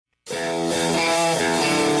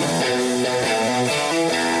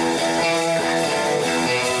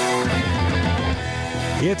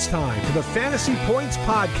It's time for the Fantasy Points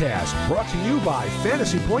Podcast, brought to you by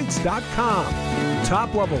FantasyPoints.com.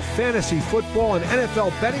 Top-level fantasy football and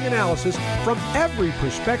NFL betting analysis from every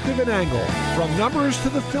perspective and angle, from numbers to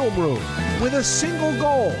the film room, with a single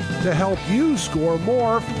goal to help you score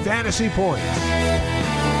more fantasy points.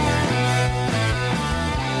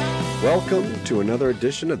 Welcome to another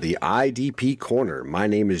edition of the IDP Corner. My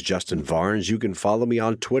name is Justin Varnes. You can follow me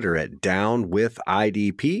on Twitter at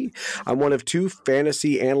DownWithIDP. I'm one of two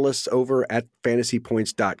fantasy analysts over at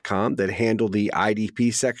FantasyPoints.com that handle the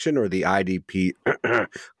IDP section, or the IDP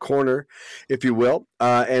Corner, if you will.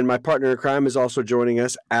 And my partner in crime is also joining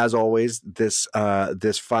us, as always, this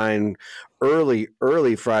fine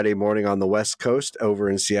early Friday morning on the West Coast over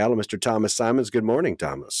in Seattle. Mr. Thomas Simons. Good morning,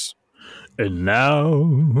 Thomas. And now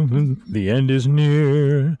the end is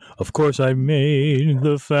near. Of course, I made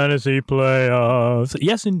the fantasy playoffs.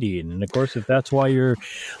 Yes, indeed. And of course, if that's why you're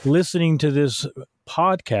listening to this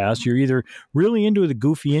podcast, you're either really into the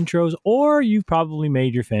goofy intros or you've probably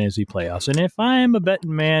made your fantasy playoffs. And if I'm a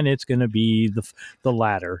betting man, it's going to be the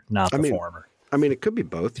latter, not the former. I mean, it could be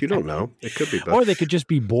both. You don't know. It could be both. Or they could just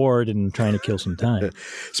be bored and trying to kill some time.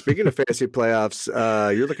 Speaking of fantasy playoffs,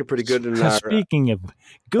 you're looking pretty good in our... Speaking of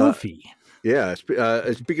goofy... Yeah.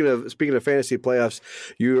 Speaking of fantasy playoffs,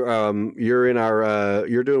 you're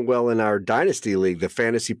doing well in our dynasty league, the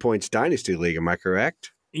Fantasy Points Dynasty League. Am I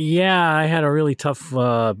correct? Yeah, I had a really tough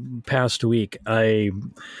past week.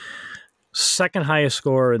 Second highest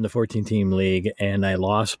score in the 14-team league, and I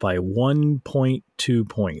lost by 1.2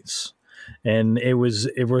 points. And it was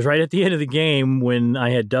right at the end of the game when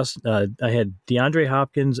I had DeAndre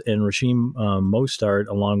Hopkins and Rasheem Mostert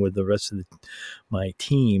along with the rest of my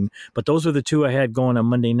team. But those were the two I had going on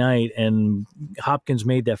Monday night, and Hopkins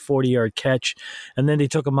made that 40-yard catch, and then they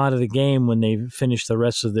took him out of the game when they finished the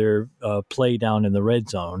rest of their play down in the red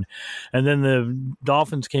zone. And then the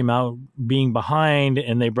Dolphins came out being behind,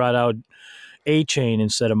 and they brought out A-Chain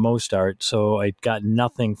instead of Mostert, so I got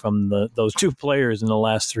nothing from those two players in the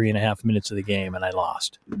last 3.5 minutes of the game, and I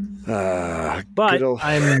lost. But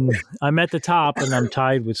I'm at the top, and I'm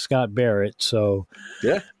tied with Scott Barrett. So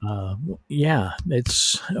yeah,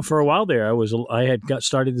 it's for a while there. I had got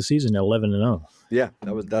started the season at 11-0. Yeah,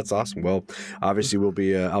 that's awesome. Well, obviously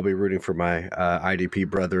I'll be rooting for my IDP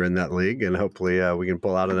brother in that league, and hopefully we can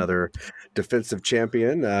pull out another defensive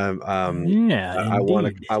champion. I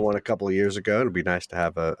won a couple of years ago. It'd be nice to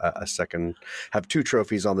have have two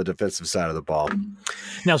trophies on the defensive side of the ball.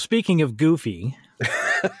 Now, speaking of goofy.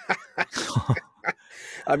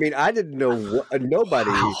 I mean, I didn't know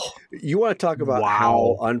nobody. Wow. You want to talk about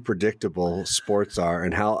how unpredictable sports are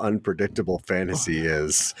and how unpredictable fantasy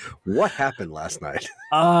is. What happened last night?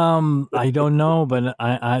 I don't know, but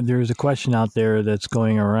there's a question out there that's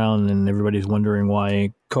going around, and everybody's wondering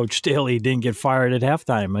why Coach Staley didn't get fired at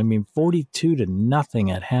halftime. I mean,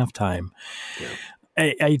 42-0 at halftime. Yeah.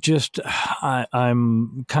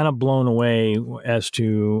 I'm kind of blown away as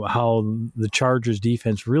to how the Chargers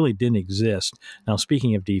defense really didn't exist. Now,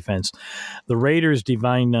 speaking of defense, the Raiders'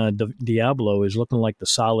 Divine Diablo is looking like the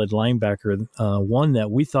solid linebacker, one that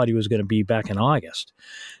we thought he was going to be back in August.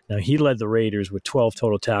 Now, he led the Raiders with 12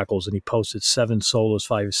 total tackles, and he posted 7 solos,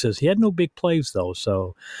 5 assists. He had no big plays, though,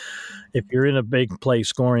 so if you're in a big play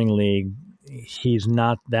scoring league, he's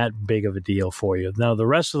not that big of a deal for you. Now, the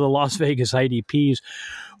rest of the Las Vegas IDPs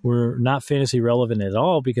were not fantasy relevant at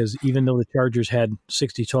all, because even though the Chargers had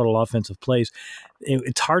 60 total offensive plays,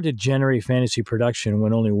 it's hard to generate fantasy production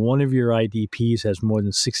when only one of your IDPs has more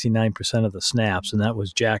than 69% of the snaps, and that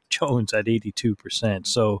was Jack Jones at 82%.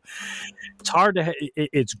 So it's hard to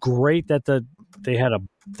it's great that they had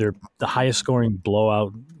the highest scoring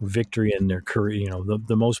blowout victory in their career,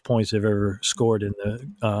 the most points they've ever scored in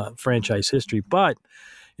the franchise history. But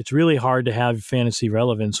it's really hard to have fantasy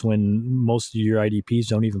relevance when most of your IDPs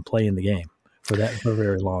don't even play in the game for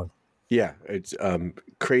very long. Yeah, it's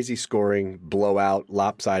crazy scoring, blowout,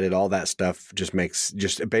 lopsided, all that stuff just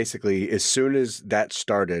basically, as soon as that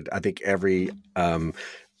started, I think every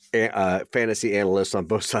fantasy analysts on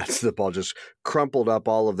both sides of the ball just crumpled up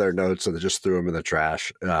all of their notes and just threw them in the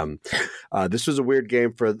trash. This was a weird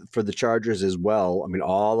game for the Chargers as well. I mean,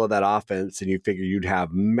 all of that offense, and you figure you'd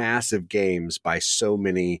have massive games by so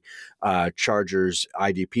many Chargers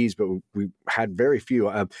IDPs, but we had very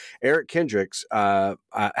few. Eric Kendricks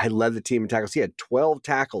had led the team in tackles. He had 12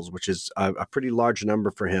 tackles, which is a pretty large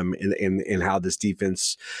number for him in how this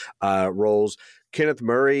defense rolls. Kenneth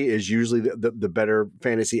Murray is usually the better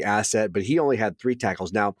fantasy asset, but he only had 3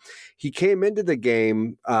 tackles. Now, he came into the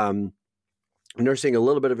game nursing a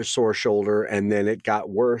little bit of a sore shoulder, and then it got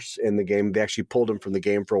worse in the game. They actually pulled him from the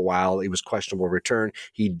game for a while. He was questionable return.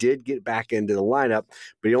 He did get back into the lineup,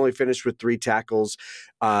 but he only finished with 3 tackles.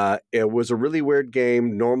 It was a really weird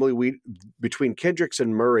game. Normally, between Kendricks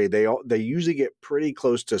and Murray, they usually get pretty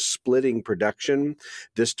close to splitting production.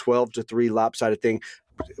 This 12-3 lopsided thing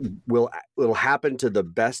it'll happen to the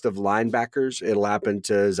best of linebackers. It'll happen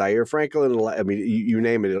to Zaire Franklin. I mean, you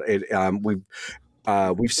name it.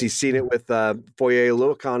 We've seen it with Foye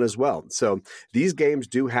Oluokun as well. So these games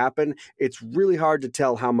do happen. It's really hard to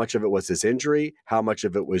tell how much of it was his injury, how much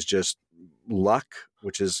of it was just luck,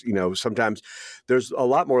 which is, sometimes there's a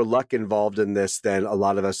lot more luck involved in this than a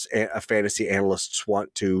lot of us fantasy analysts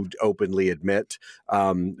want to openly admit.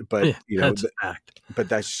 But that's a fact. But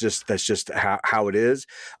that's just how it is.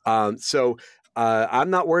 I'm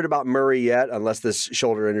not worried about Murray yet, unless this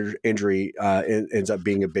shoulder injury ends up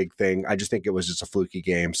being a big thing. I just think it was just a fluky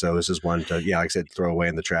game. So this is one to, like I said, throw away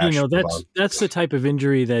in the trash. That's the type of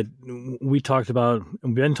injury that we've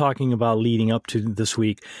been talking about leading up to this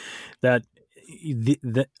week, that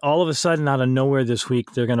all of a sudden out of nowhere this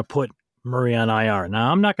week, they're going to put Murray on IR. Now,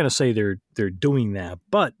 I'm not going to say they're doing that,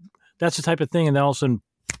 but that's the type of thing. And then all of a sudden,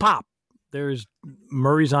 pop, there's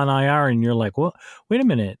Murray's on IR. And you're like, well, wait a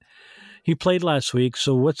minute. He played last week,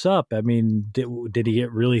 so what's up? I mean, did he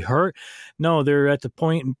get really hurt? No, they're at the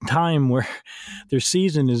point in time where their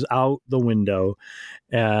season is out the window,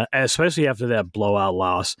 especially after that blowout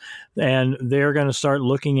loss. And they're going to start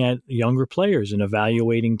looking at younger players and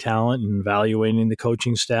evaluating talent and evaluating the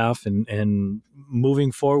coaching staff. And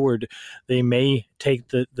moving forward, they may take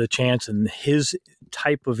the chance, and his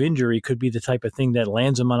type of injury could be the type of thing that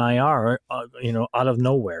lands him on IR, out of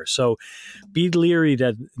nowhere. So be leery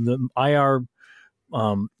that the IR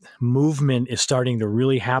movement is starting to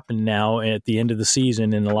really happen now at the end of the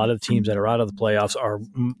season, and a lot of the teams that are out of the playoffs are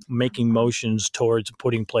making motions towards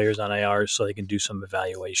putting players on IR so they can do some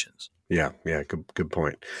evaluations. Yeah, good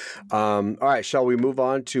point. All right, shall we move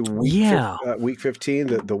on to week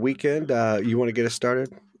 15, the weekend? You want to get us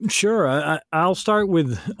started? Sure. I'll start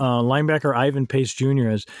with linebacker Ivan Pace Jr.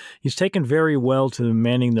 as he's taken very well to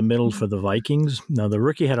manning the middle for the Vikings. Now, the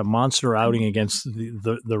rookie had a monster outing against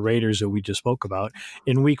the Raiders that we just spoke about.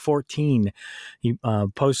 In Week 14, he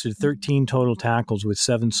posted 13 total tackles with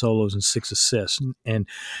 7 solos and 6 assists. And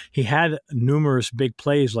he had numerous big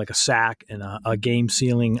plays like a sack and a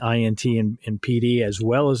game-sealing INT and PD, as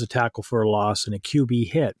well as a tackle for a loss and a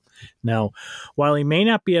QB hit. Now, while he may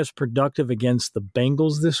not be as productive against the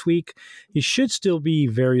Bengals this week, he should still be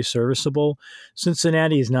very serviceable.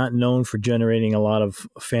 Cincinnati is not known for generating a lot of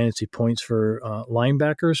fantasy points for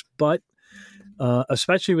linebackers, but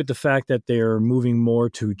especially with the fact that they're moving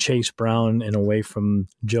more to Chase Brown and away from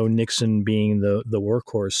Joe Nixon being the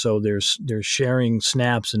workhorse. So they're sharing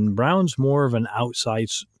snaps, and Brown's more of an outside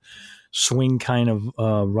swing kind of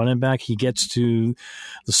running back. He gets to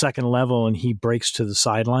the second level and he breaks to the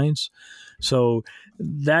sidelines. So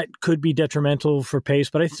that could be detrimental for Pace,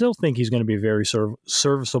 but I still think he's going to be a very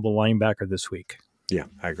serviceable linebacker this week. Yeah,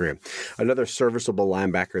 I agree. Another serviceable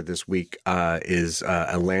linebacker this week is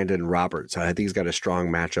Landon Roberts. I think he's got a strong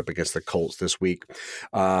matchup against the Colts this week.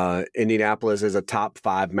 Indianapolis is a top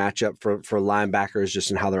 5 matchup for linebackers, just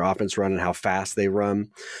in how their offense run and how fast they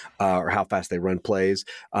run, or how fast they run plays.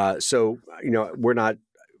 So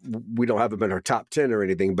we don't have him in our top 10 or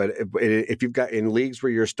anything, but if you've got in leagues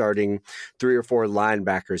where you're starting 3 or 4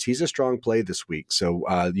 linebackers, he's a strong play this week. So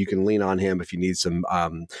you can lean on him if you need some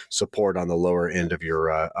support on the lower end of your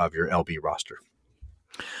LB roster.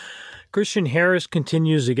 Christian Harris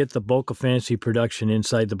continues to get the bulk of fantasy production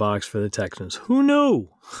inside the box for the Texans. Who knew?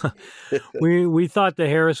 We thought that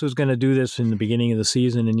Harris was going to do this in the beginning of the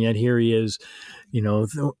season, and yet here he is.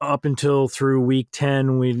 Up until through week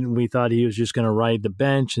 10, we thought he was just going to ride the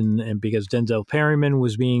bench, and because Denzel Perryman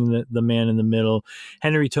was being the man in the middle,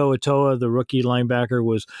 Henry To'oTo'o, the rookie linebacker,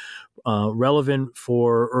 was relevant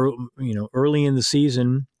for early in the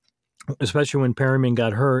season, especially when Perryman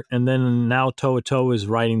got hurt, and then now To'oTo'o is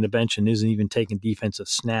riding the bench and isn't even taking defensive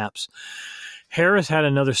snaps. Harris had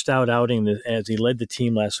another stout outing as he led the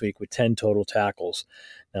team last week with 10 total tackles.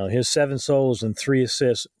 Now, his 7 solos and 3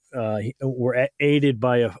 assists were aided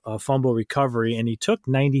by a fumble recovery, and he took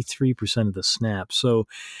 93% of the snaps. So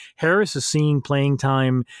Harris is seeing playing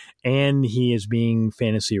time, and he is being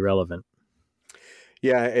fantasy relevant.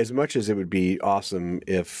 Yeah, as much as it would be awesome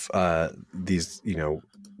if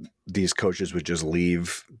these coaches would just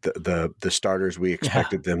leave the starters we Yeah,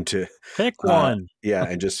 expected them to pick one.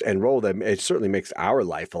 and just enroll them. It certainly makes our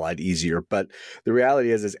life a lot easier. But the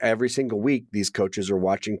reality is every single week these coaches are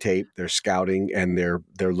watching tape, they're scouting, and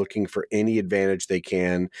they're looking for any advantage they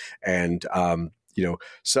can. And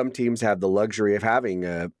some teams have the luxury of having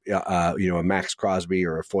a Max Crosby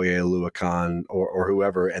or a Foye Oluokun or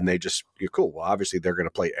whoever, and they just, you're cool. Well, obviously they're going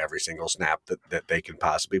to play every single snap that they can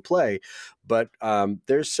possibly play. But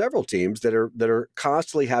there's several teams that are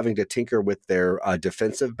constantly having to tinker with their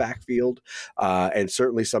defensive backfield, and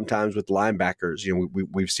certainly sometimes with linebackers.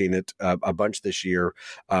 We've seen it a bunch this year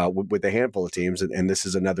with a handful of teams, and this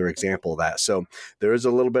is another example of that. So there is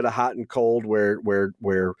a little bit of hot and cold where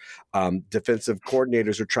defensive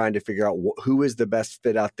coordinators are trying to figure out who is the best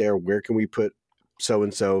fit out there. Where can we put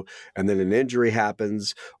so-and-so, and then an injury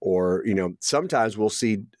happens, or, sometimes we'll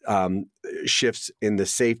see shifts in the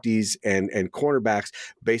safeties and cornerbacks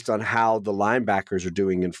based on how the linebackers are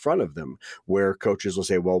doing in front of them, where coaches will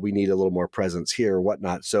say, well, we need a little more presence here or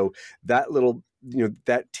whatnot. So that little,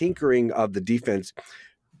 that tinkering of the defense,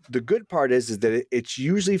 the good part is that it's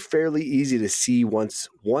usually fairly easy to see once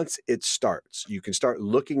it starts. You can start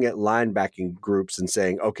looking at linebacking groups and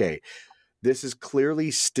saying, okay, this is clearly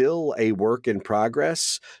still a work in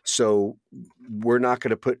progress, so we're not going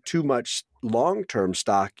to put too much long-term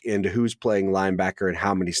stock into who's playing linebacker and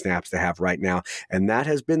how many snaps they have right now. And that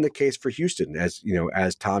has been the case for Houston,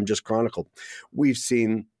 as Tom just chronicled. We've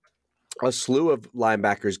seen a slew of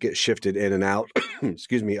linebackers get shifted in and out,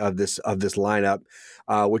 excuse me, of this lineup,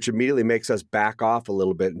 which immediately makes us back off a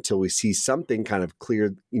little bit until we see something kind of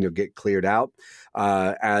get cleared out.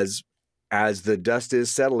 As the dust is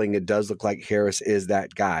settling, it does look like Harris is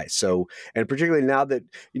that guy. So, and particularly now that,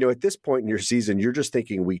 at this point in your season, you're just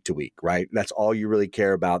thinking week to week, right? That's all you really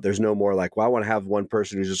care about. There's no more like, well, I want to have one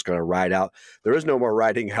person who's just going to ride out. There is no more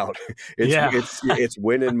riding out. It's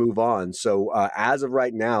win and move on. So as of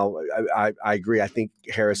right now, I agree. I think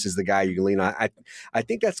Harris is the guy you can lean on. I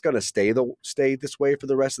think that's going to stay this way for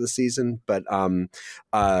the rest of the season. But,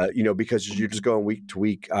 because you're just going week to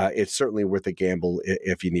week, it's certainly worth a gamble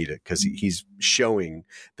if you need it, because he's showing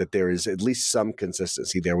that there is at least some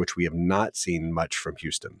consistency there, which we have not seen much from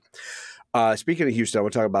Houston. Speaking of Houston, I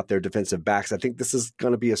want to talk about their defensive backs. I think this is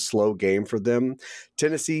going to be a slow game for them.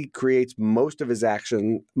 Tennessee creates most of its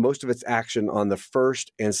action on the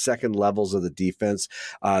first and second levels of the defense.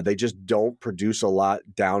 They just don't produce a lot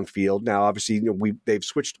downfield. Now, obviously, they've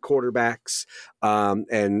switched quarterbacks,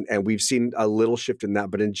 and we've seen a little shift in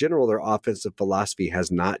that. But in general, their offensive philosophy has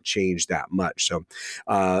not changed that much. So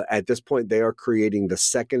at this point, they are creating the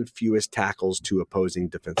second fewest tackles to opposing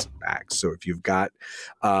defensive backs. So if you've got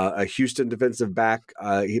a Houston defensive back,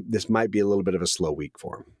 this might be a little bit of a slow week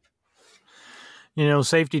for him.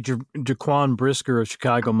 Safety Jaquan Brisker of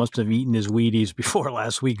Chicago must have eaten his Wheaties before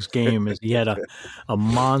last week's game, as he had a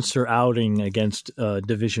monster outing against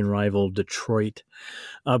division rival Detroit.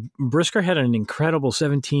 Brisker had an incredible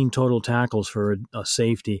 17 total tackles for a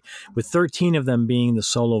safety, with 13 of them being the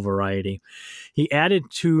solo variety. He added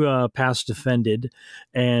 2 pass defended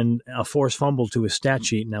and a forced fumble to his stat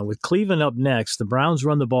sheet. Now, with Cleveland up next, the Browns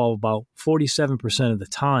run the ball about 47% of the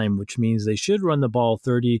time, which means they should run the ball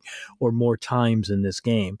 30 or more times in this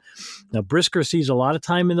game. Now, Brisker sees a lot of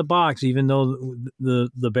time in the box, even though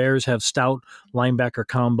the Bears have stout linebacker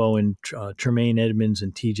combo in Tremaine Edmonds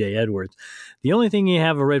and TJ Edwards. The only thing you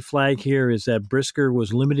have a red flag here is that Brisker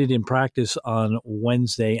was limited in practice on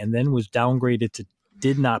Wednesday and then was downgraded to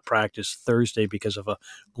did not practice Thursday because of a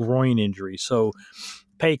groin injury. So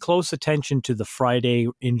pay close attention to the Friday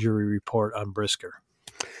injury report on Brisker.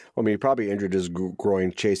 I mean, he probably injured his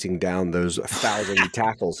groin chasing down those 1,000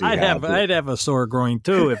 tackles. I'd have a sore groin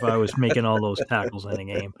too if I was making all those tackles in a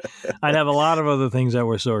game. I'd have a lot of other things that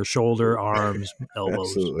were sore: shoulder, arms,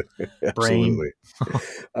 elbows, brain.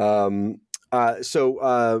 Absolutely. So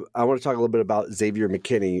I want to talk a little bit about Xavier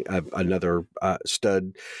McKinney, another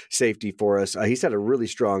stud safety for us. He's had a really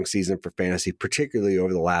strong season for fantasy, particularly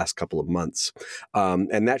over the last couple of months.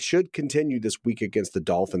 And that should continue this week against the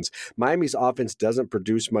Dolphins. Miami's offense doesn't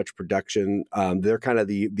produce much production. They're kind of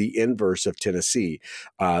the inverse of Tennessee.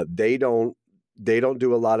 They don't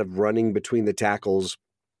do a lot of running between the tackles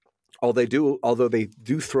Oh, they do. Although they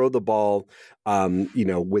do throw the ball,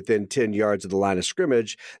 within 10 yards of the line of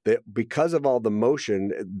scrimmage, that because of all the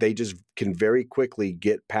motion, they just can very quickly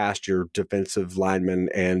get past your defensive linemen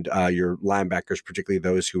and your linebackers, particularly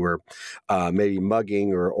those who are maybe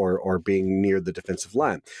mugging or being near the defensive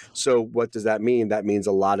line. So what does that mean? That means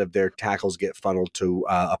a lot of their tackles get funneled to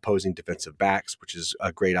opposing defensive backs, which is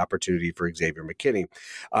a great opportunity for Xavier McKinney.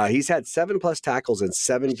 He's had 7+ tackles in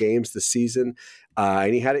 7 games this season.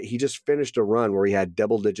 And he just finished a run where he had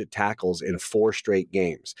double-digit tackles in 4 straight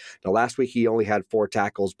games. Now, last week he only had 4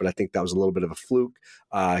 tackles, but I think that was a little bit of a fluke.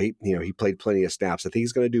 He played plenty of snaps. I think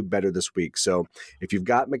he's going to do better this week. So if you've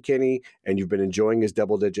got McKinney and you've been enjoying his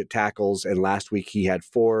double-digit tackles, and last week he had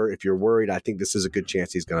 4, if you're worried, I think this is a good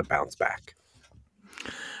chance he's going to bounce back.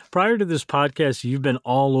 Prior to this podcast, you've been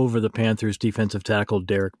all over the Panthers defensive tackle,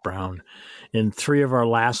 Derek Brown. In 3 of our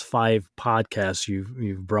last 5 podcasts,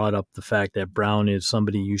 you've brought up the fact that Brown is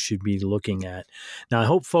somebody you should be looking at. Now, I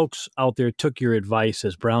hope folks out there took your advice,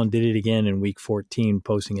 as Brown did it again in Week 14,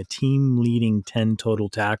 posting a team-leading 10 total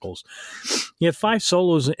tackles. He had 5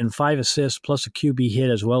 solos and 5 assists, plus a QB hit,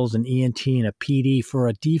 as well as an ENT and a PD for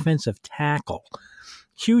a defensive tackle.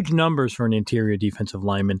 Huge numbers for an interior defensive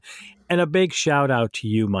lineman. And a big shout out to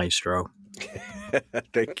you, Maestro.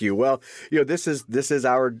 Thank you. Well, this is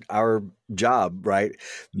our job, right?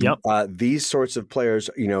 Yep. These sorts of players,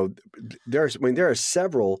 there are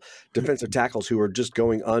several defensive tackles who are just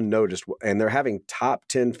going unnoticed, and they're having top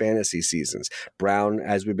 10 fantasy seasons. Brown,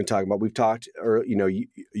 as we've been talking about, we've talked,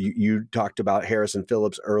 you talked about Harrison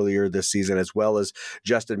Phillips earlier this season, as well as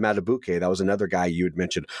Justin Matabuke. That was another guy you had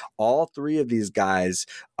mentioned. All 3 of these guys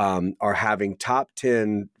are having top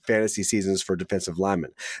 10 fantasy seasons for defensive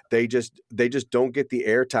linemen. They just don't get the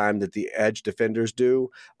airtime that the edge defenders do,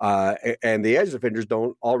 and the edge defenders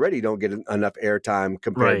don't get enough airtime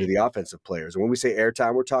compared to the offensive players. And when we say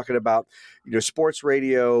airtime, we're talking about sports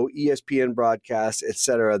radio, ESPN broadcasts,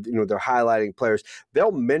 etc. They're highlighting players.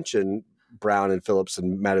 They'll mention Brown and Phillips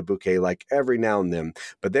and Matabuke like every now and then,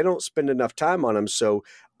 but they don't spend enough time on them. So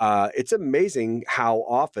it's amazing how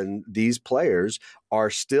often these players are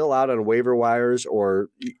still out on waiver wires, or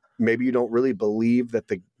maybe you don't really believe that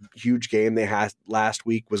the huge game they had last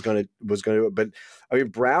week was going to. But I mean,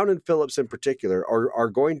 Brown and Phillips in particular are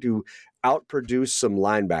going to outproduce some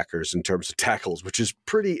linebackers in terms of tackles, which is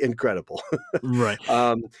pretty incredible. Right.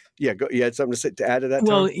 You had something to add to that,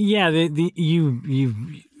 well, Tom? Yeah,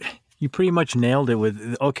 you pretty much nailed it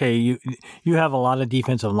with, okay, you have a lot of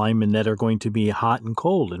defensive linemen that are going to be hot and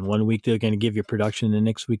cold, and one week they're going to give you production, and the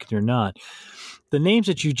next week they're not. The names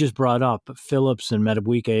that you just brought up, Phillips and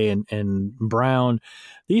Matabuke and Brown,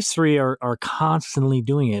 these 3 are constantly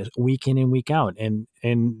doing it week in and week out. And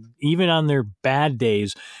even on their bad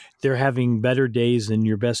days, they're having better days than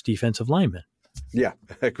your best defensive lineman. Yeah,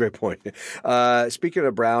 great point. Speaking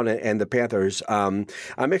of Brown and the Panthers, I'm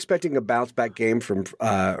expecting a bounce back game from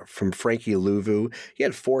Frankie Louvu. He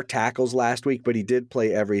had 4 tackles last week, but he did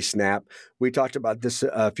play every snap. We talked about this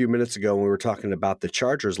a few minutes ago when we were talking about the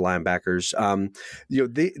Chargers linebackers.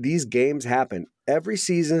 These games happen every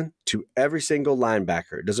season to every single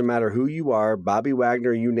linebacker. It doesn't matter who you are, Bobby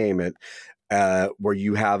Wagner, you name it. Where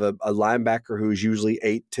you have a linebacker who's usually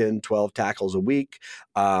 8, 10, 12 tackles a week.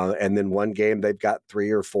 And then one game they've got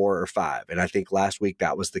 3 or 4 or 5. And I think last week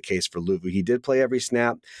that was the case for Louvu. He did play every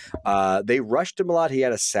snap. They rushed him a lot. He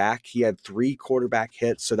had a sack. He had 3 quarterback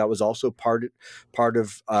hits. So that was also part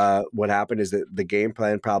of what happened, is that the game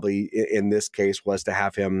plan probably in this case was to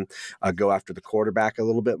have him go after the quarterback a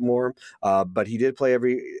little bit more. But he did play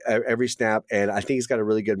every snap. And I think he's got a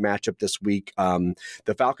really good matchup this week.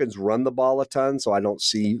 The Falcons run the ball a ton, so I don't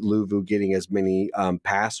see Louvu getting as many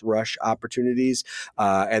pass rush opportunities.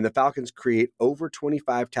 And the Falcons create over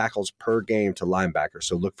 25 tackles per game to linebackers.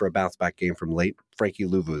 So look for a bounce back game from late Frankie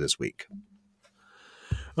Louvu this week.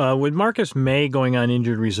 With Marcus May going on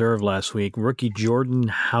injured reserve last week, rookie Jordan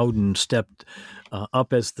Howden stepped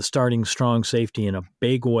up as the starting strong safety in a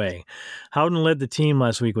big way. Howden led the team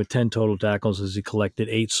last week with 10 total tackles as he collected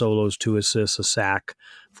 8 solos, 2 assists, a sack,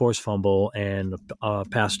 forced fumble, and a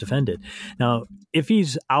pass defended. Now, if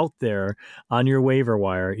he's out there on your waiver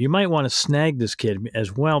wire, you might want to snag this kid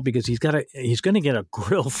as well, because he's going to get a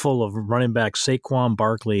grill full of running back Saquon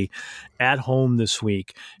Barkley at home this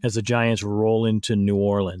week as the Giants roll into New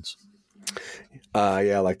Orleans.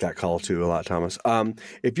 I like that call too a lot, Thomas.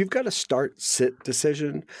 If you've got a start-sit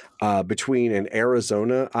decision between an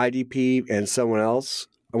Arizona IDP and someone else,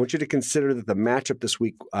 I want you to consider that the matchup this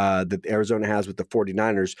week that Arizona has with the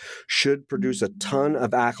 49ers should produce a ton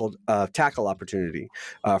of tackle opportunity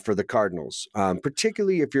for the Cardinals,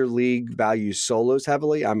 particularly if your league values solos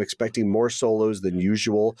heavily. I'm expecting more solos than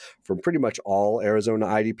usual from pretty much all Arizona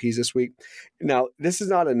IDPs this week. Now, this is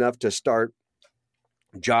not enough to start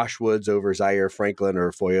Josh Woods over Zaire Franklin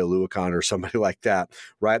or Foye Oluokun or somebody like that,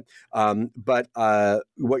 right? But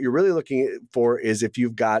what you're really looking for is if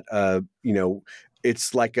you've got,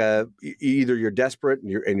 it's like either you're desperate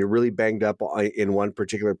and you're really banged up in one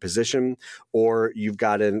particular position, or you've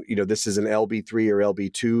got this is an LB3 or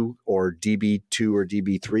LB2 or DB2 or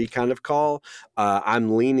DB3 kind of call.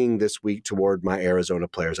 I'm leaning this week toward my Arizona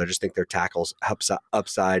players. I just think their tackles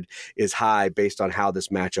upside is high based on how this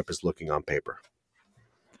matchup is looking on paper.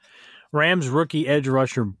 Rams rookie edge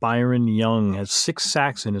rusher Byron Young has 6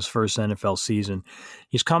 sacks in his first NFL season.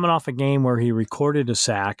 He's coming off a game where he recorded a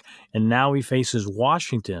sack, and now he faces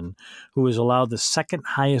Washington, who has allowed the second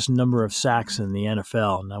highest number of sacks in the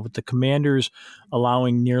NFL. Now, with the Commanders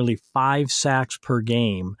allowing nearly 5 sacks per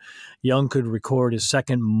game, Young could record his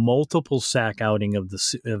second multiple sack outing of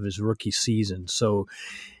his rookie season. So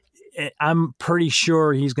I'm pretty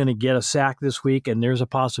sure he's going to get a sack this week, and there's a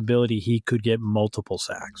possibility he could get multiple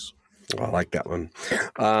sacks. I like that one.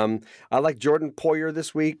 I like Jordan Poyer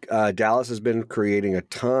this week. Dallas has been creating a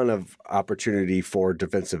ton of opportunity for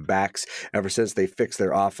defensive backs ever since they fixed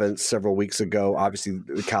their offense several weeks ago. Obviously,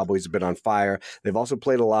 the Cowboys have been on fire. They've also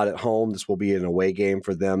played a lot at home. This will be an away game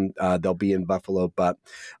for them. They'll be in Buffalo, but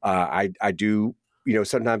I do.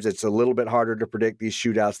 Sometimes it's a little bit harder to predict these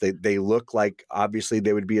shootouts. They look like obviously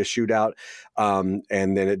they would be a shootout, and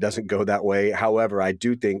then it doesn't go that way. However, I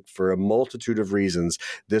do think for a multitude of reasons,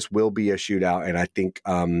 this will be a shootout. And I think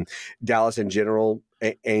Dallas in general,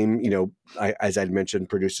 as I'd mentioned,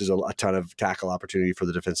 produces a ton of tackle opportunity for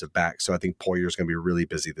the defensive back. So I think Poyer's going to be really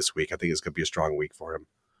busy this week. I think it's going to be a strong week for him.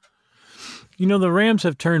 The Rams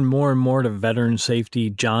have turned more and more to veteran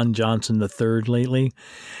safety John Johnson III lately.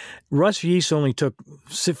 Russ Yeast only took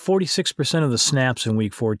 46% of the snaps in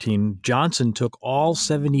Week 14. Johnson took all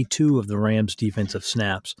 72 of the Rams' defensive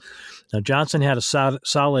snaps. Now, Johnson had a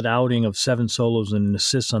solid outing of 7 solos and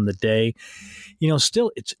assists on the day.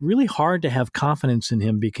 Still, it's really hard to have confidence in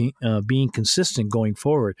him being consistent going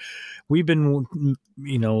forward. We've been,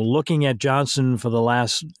 looking at Johnson for the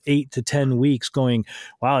last 8 to 10 weeks going,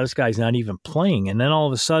 wow, this guy's not even playing. And then all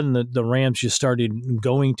of a sudden, the Rams just started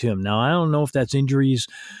going to him. Now, I don't know if that's injuries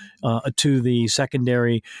to the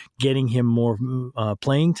secondary getting him more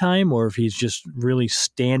playing time, or if he's just really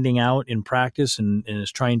standing out in practice and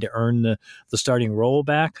is trying to earn the starting role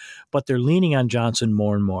back. But they're leaning on Johnson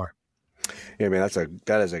more and more. Yeah, man,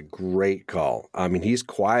 that is a great call. I mean, he's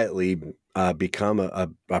quietly become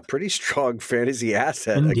a pretty strong fantasy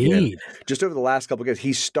asset. Indeed. Again. Just over the last couple of games.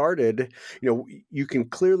 He started, you can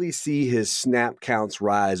clearly see his snap counts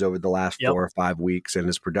rise over the last 4 or 5 weeks, and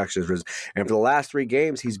his production has risen. And for the last 3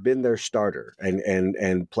 games, he's been their starter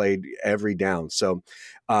and played every down. So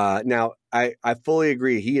now I fully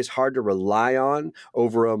agree. He is hard to rely on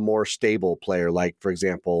over a more stable player, like, for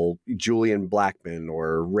example, Julian Blackmon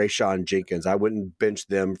or Rayshon Jenkins. I wouldn't bench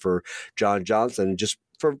them for John Johnson, just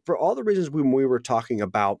for all the reasons when we were talking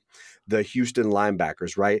about the Houston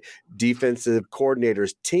linebackers, right? Defensive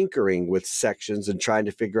coordinators tinkering with sections and trying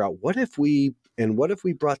to figure out what if we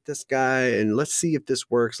brought this guy and let's see if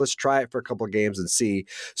this works. Let's try it for a couple of games and see.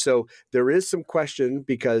 So there is some question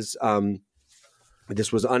because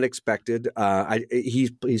this was unexpected.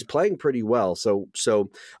 He's playing pretty well.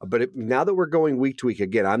 But now that we're going week to week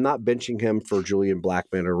again, I'm not benching him for Julian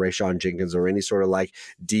Blackmon or Rayshon Jenkins or any sort of like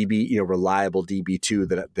DB, reliable DB2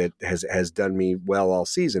 that has done me well all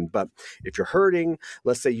season. But if you're hurting,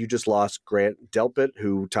 let's say you just lost Grant Delpit,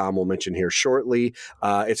 who Tom will mention here shortly,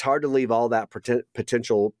 it's hard to leave all that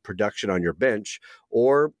potential production on your bench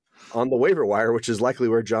or on the waiver wire, which is likely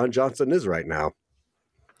where John Johnson is right now.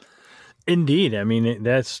 Indeed. I mean,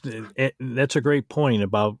 that's a great point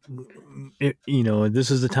about,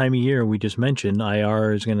 this is the time of year we just mentioned.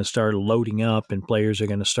 IR is going to start loading up and players are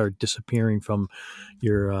going to start disappearing from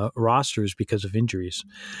your rosters because of injuries.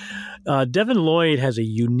 Devin Lloyd has a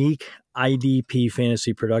unique IDP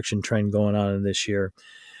fantasy production trend going on this year.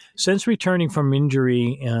 Since returning from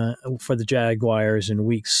injury for the Jaguars in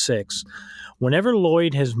Week 6, whenever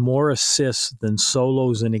Lloyd has more assists than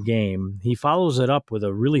solos in a game, he follows it up with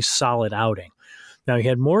a really solid outing. Now, he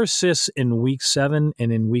had more assists in Week 7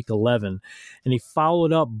 and in Week 11, and he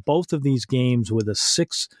followed up both of these games with a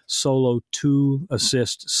 6 solo, 2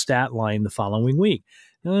 assist stat line the following week.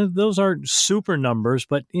 Those aren't super numbers,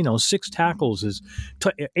 but 6 tackles is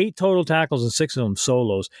 8 total tackles and 6 of them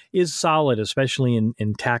solos is solid, especially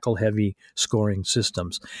in tackle-heavy scoring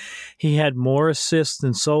systems. He had more assists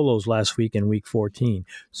than solos last week in Week 14,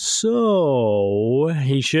 so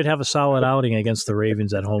he should have a solid outing against the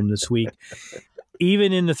Ravens at home this week.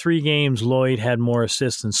 Even in the 3 games Lloyd had more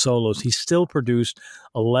assists than solos, he still produced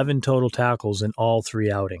 11 total tackles in all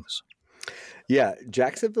 3 outings.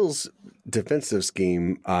 Jacksonville's defensive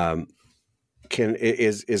scheme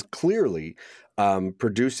is clearly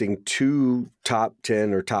producing 2 top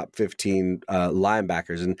 10 or top 15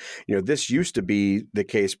 linebackers. And, this used to be the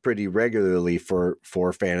case pretty regularly for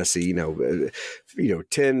fantasy.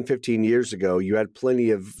 10, 15 years ago, you had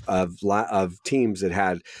plenty of teams that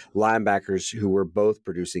had linebackers who were both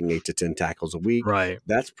producing 8 to 10 tackles a week. Right.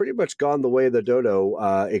 That's pretty much gone the way of the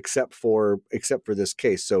dodo, except for this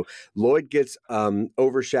case. So Lloyd gets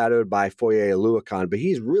overshadowed by Foye Oluokun, but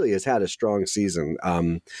he really has had a strong season.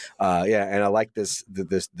 And I like this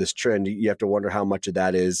trend. You have to wonder how much of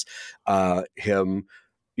that is him,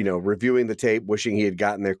 reviewing the tape, wishing he had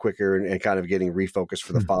gotten there quicker, and kind of getting refocused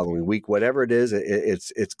for the following week. Whatever it is,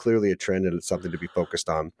 it's clearly a trend, and it's something to be focused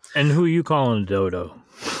on. And who you calling a dodo?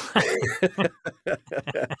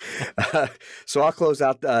 So I'll close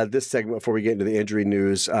out this segment before we get into the injury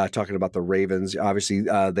news, talking about the Ravens. Obviously,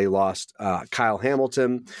 they lost Kyle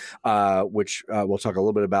Hamilton, which we'll talk a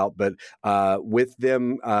little bit about. But with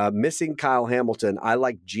them missing Kyle Hamilton, I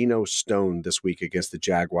like Geno Stone this week against the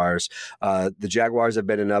Jaguars. The Jaguars have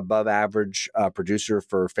been an above-average producer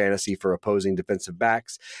for fantasy for opposing defensive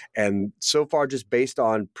backs. And so far, just based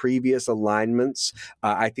on previous alignments,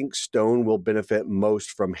 I think Stone will benefit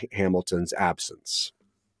most from Hamilton's absence.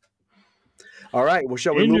 All right, well,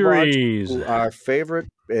 shall we move on to our favorite?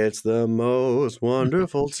 It's the most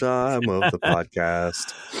wonderful time of the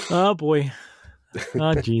podcast. Oh, boy.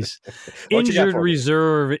 Oh, geez. Injured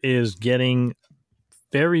reserve is getting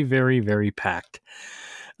very, very, very packed.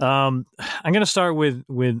 I'm going to start with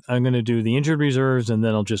I'm going to do the injured reserves, and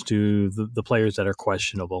then I'll just do the players that are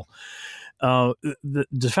questionable. The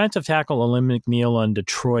defensive tackle Alim McNeil on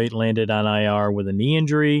Detroit landed on IR with a knee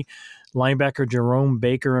injury. Linebacker Jerome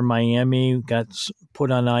Baker in Miami got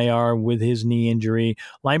put on IR with his knee injury.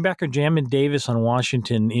 Linebacker Jamin Davis on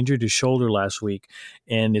Washington injured his shoulder last week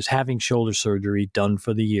and is having shoulder surgery done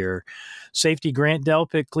for the year. Safety Grant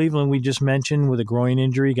Delpit, Cleveland, we just mentioned, with a groin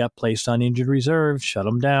injury, got placed on injured reserve, shut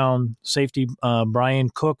him down. Safety Brian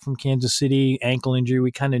Cook from Kansas City, ankle injury.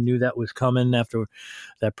 We kind of knew that was coming after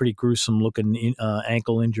that pretty gruesome-looking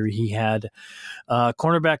ankle injury he had.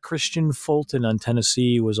 Cornerback Christian Fulton on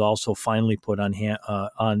Tennessee was also finally put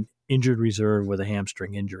on injured reserve with a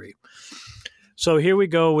hamstring injury. So here we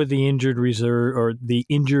go with the injured reserve, or the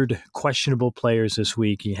injured questionable players this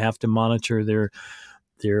week. You have to monitor their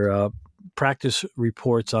practice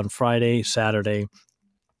reports on Friday, Saturday.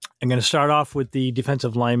 I'm going to start off with the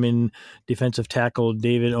defensive lineman, defensive tackle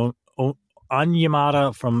David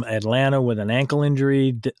Onyemata from Atlanta with an ankle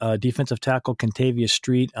injury. Defensive tackle Kentavious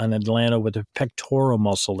Street on Atlanta with a pectoral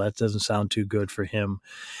muscle. That doesn't sound too good for him.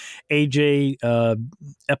 AJ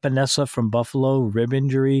Epinesa from Buffalo, rib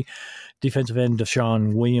injury. Defensive end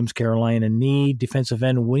Deshaun Williams, Carolina, knee. Defensive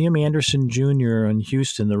end William Anderson Jr. in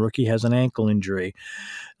Houston, the rookie, has an ankle injury.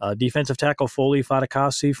 Defensive tackle Foley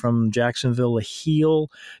Fatukasi from Jacksonville, a heel.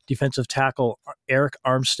 Defensive tackle Eric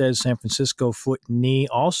Armstead, San Francisco, foot, knee.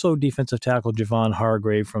 Also defensive tackle Javon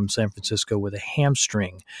Hargrave from San Francisco with a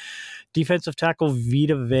hamstring. Defensive tackle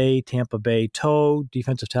Vita Vea, Tampa Bay, toe.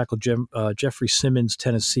 Defensive tackle Jeffrey Simmons,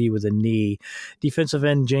 Tennessee, with a knee. Defensive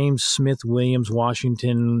end James Smith Williams,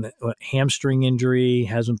 Washington, hamstring injury,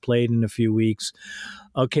 hasn't played in a few weeks.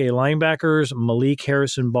 Okay, linebackers Malik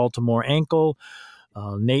Harrison, Baltimore, ankle.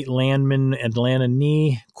 Nate Landman, Atlanta,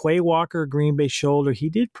 knee. Quay Walker, Green Bay, shoulder. He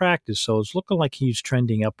did practice, so it's looking like he's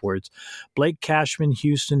trending upwards. Blake Cashman,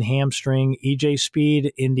 Houston, hamstring. EJ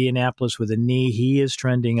Speed, Indianapolis, with a knee. He is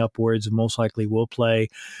trending upwards, most likely will play.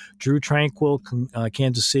 Drew Tranquil,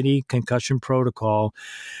 Kansas City, concussion protocol.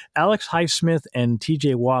 Alex Highsmith and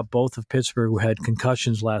TJ Watt, both of Pittsburgh, who had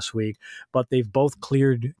concussions last week, but they've both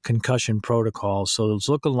cleared concussion protocols, so it's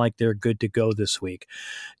looking like they're good to go this week.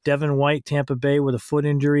 Devin White, Tampa Bay, with a foot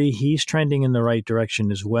injury. He's trending in the right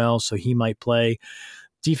direction as well, so he might play.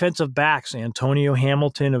 Defensive backs, Antonio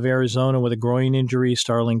Hamilton of Arizona with a groin injury.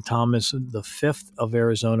 Starling Thomas, the fifth of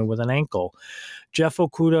Arizona, with an ankle. Jeff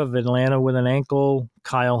Okudah of Atlanta with an ankle.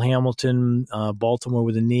 Kyle Hamilton, Baltimore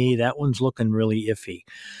with a knee. That one's looking really iffy.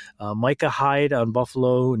 Micah Hyde on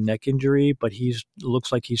Buffalo, neck injury, but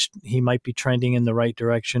looks like he might be trending in the right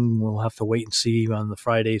direction. We'll have to wait and see on the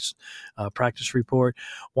Friday's practice report.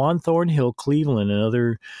 Juan Thornhill, Cleveland,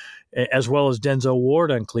 another, as well as Denzel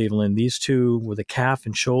Ward on Cleveland. These two with a calf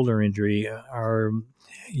and shoulder injury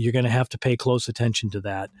you're going to have to pay close attention to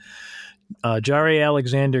that. Jare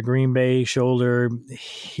Alexander, Green Bay, shoulder.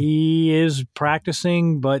 He is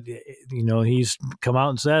practicing, but he's come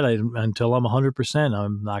out and said, until I'm 100%,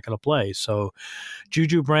 I'm not going to play. So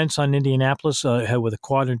Juju Brents on Indianapolis with a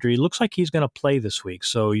quad injury. Looks like he's going to play this week,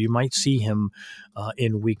 so you might see him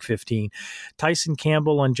in Week 15. Tyson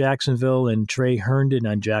Campbell on Jacksonville and Trey Herndon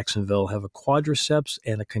on Jacksonville have a quadriceps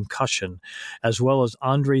and a concussion, as well as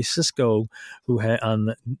Andre Cisco, who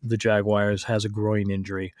on the Jaguars has a groin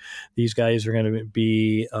injury. These guys are going to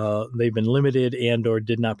be they've been limited and or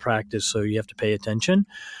did not practice, so you have to pay attention.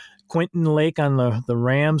 Quentin Lake on the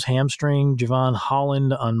Rams, hamstring. Javon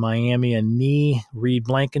Holland on Miami, a knee. Reed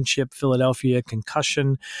Blankenship, Philadelphia,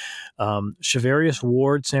 concussion. Shavarius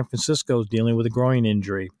Ward, San Francisco, is dealing with a groin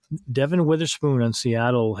injury. Devin Witherspoon on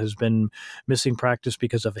Seattle has been missing practice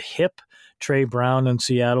because of a hip. Trey Brown on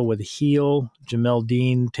Seattle with a heel. Jamel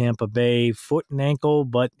Dean, Tampa Bay, foot and ankle,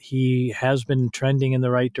 but he has been trending in the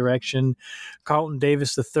right direction. Carlton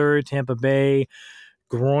Davis III, Tampa Bay,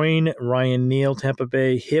 groin. Ryan Neal, Tampa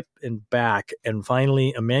Bay, hip and back. And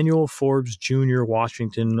finally, Emmanuel Forbes Jr.,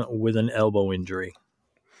 Washington, with an elbow injury.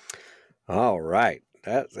 All right.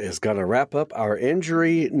 That is going to wrap up our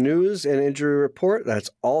injury news and injury report. That's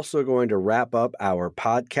also going to wrap up our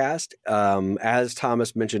podcast. As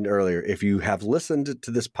Thomas mentioned earlier, if you have listened to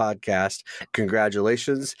this podcast,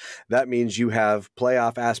 congratulations. That means you have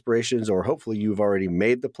playoff aspirations, or hopefully you've already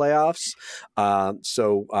made the playoffs.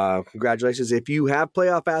 So congratulations. If you have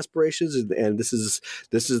playoff aspirations and this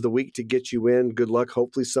is the week to get you in, good luck.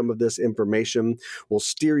 Hopefully some of this information will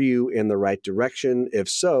steer you in the right direction. If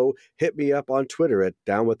so, hit me up on Twitter at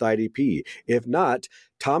Down with IDP. If not,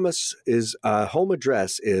 Thomas's home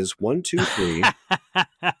address is 123.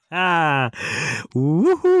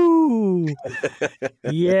 Woohoo!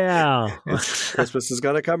 Yeah. Christmas is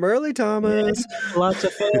going to come early, Thomas. Yeah, lots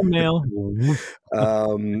of fan mail.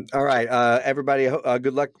 All right, everybody,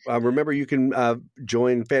 good luck. Remember, you can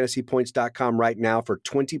join fantasypoints.com right now for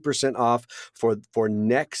 20% off for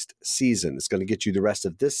next season. It's going to get you the rest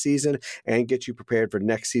of this season and get you prepared for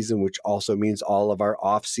next season, which also means all of our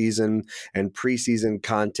off-season and preseason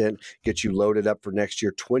content, get you loaded up for next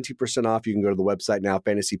year. 20% off. You can go to the website now,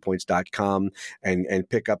 fantasypoints.com, and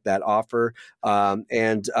pick up that offer.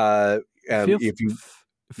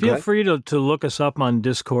 Feel free to look us up on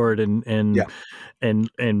Discord and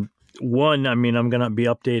one, I mean, I'm going to be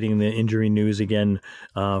updating the injury news again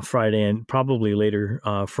Friday and probably later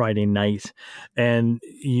Friday night. And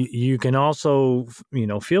you can also,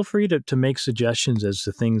 feel free to make suggestions as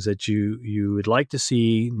to things that you would like to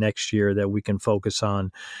see next year that we can focus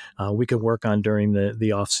on, we can work on during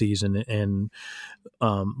the off season, and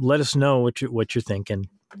let us know what you're thinking.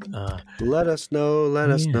 Let us know.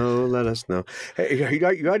 Hey,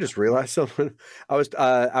 you just realized something. I was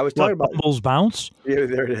talking about Bubbles Bounce. Yeah,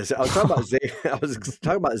 there it is. I was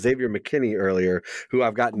talking about Xavier McKinney earlier, who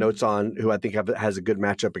I've got notes on, who I think has a good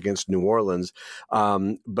matchup against New Orleans.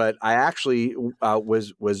 But I actually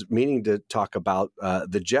was meaning to talk about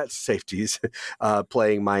the Jets safeties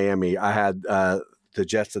playing Miami. I had the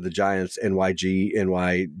Jets of the Giants,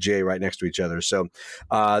 NYJ right next to each other. So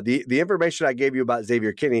the information I gave you about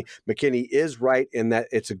Xavier McKinney is right in that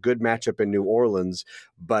it's a good matchup in New Orleans,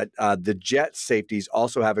 but the Jets safeties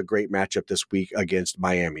also have a great matchup this week against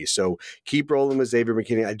Miami. So keep rolling with Xavier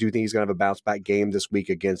McKinney. I do think he's going to have a bounce back game this week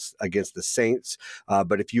against the Saints.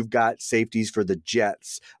 But if you've got safeties for the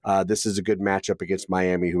Jets, this is a good matchup against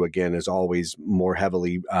Miami, who again is always more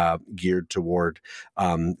heavily geared toward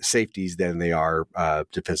safeties than they are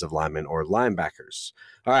defensive linemen or linebackers.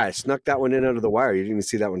 All right, snuck that one in under the wire. You didn't even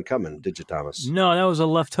see that one coming, did you, Thomas? No, that was a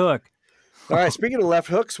left hook. All right, speaking of left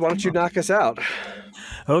hooks, why don't you knock us out?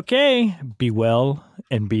 Okay, be well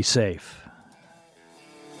and be safe.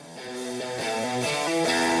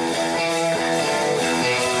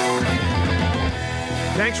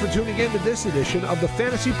 Thanks for tuning in to this edition of the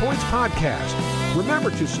Fantasy Points Podcast.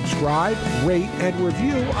 Remember to subscribe, rate, and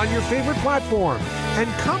review on your favorite platform. And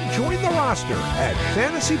come join the roster at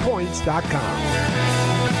fantasypoints.com.